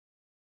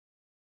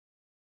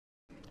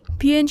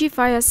PNG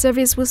Fire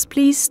Service was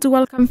pleased to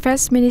welcome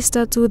First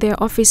Minister to their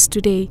office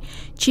today.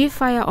 Chief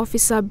Fire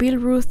Officer Bill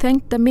Rue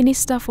thanked the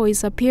Minister for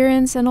his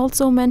appearance and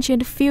also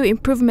mentioned few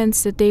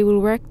improvements that they will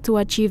work to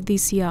achieve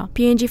this year.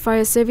 PNG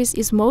Fire Service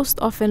is most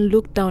often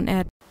looked down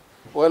at.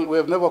 Well, we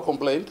have never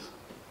complained.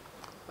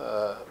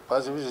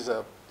 Fire Service is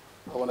an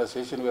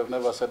organization, we have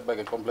never set back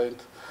a complaint.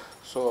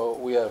 So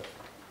we have,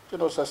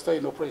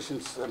 sustained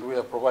operations and we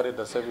have provided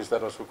the service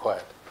that was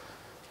required.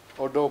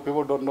 Although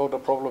people don't know the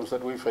problems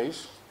that we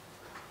face,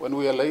 when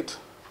we are late,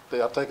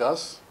 they attack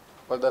us,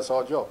 but that's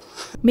our job.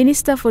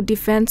 Minister for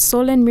Defence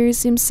Solan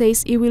Mirisim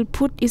says he will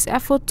put his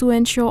effort to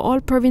ensure all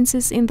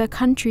provinces in the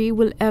country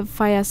will have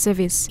fire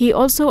service. He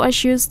also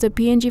assures the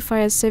PNG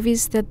Fire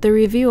Service that the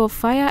Review of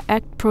Fire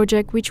Act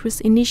project, which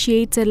was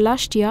initiated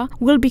last year,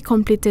 will be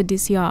completed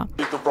this year.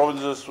 The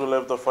provinces will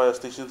have the fire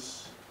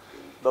stations.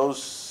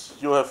 Those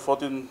you have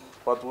 14,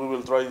 but we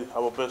will try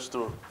our best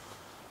to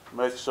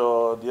make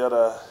sure the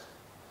other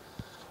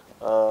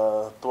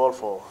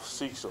 12 or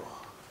 6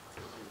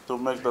 to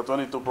make the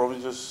 22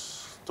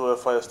 provinces to have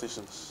fire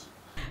stations.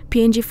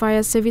 PNG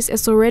Fire Service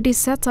has already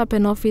set up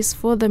an office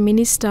for the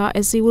Minister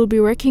as he will be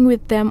working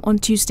with them on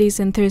Tuesdays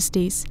and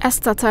Thursdays.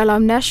 Esther Tyler,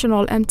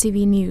 National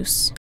EMTV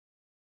News.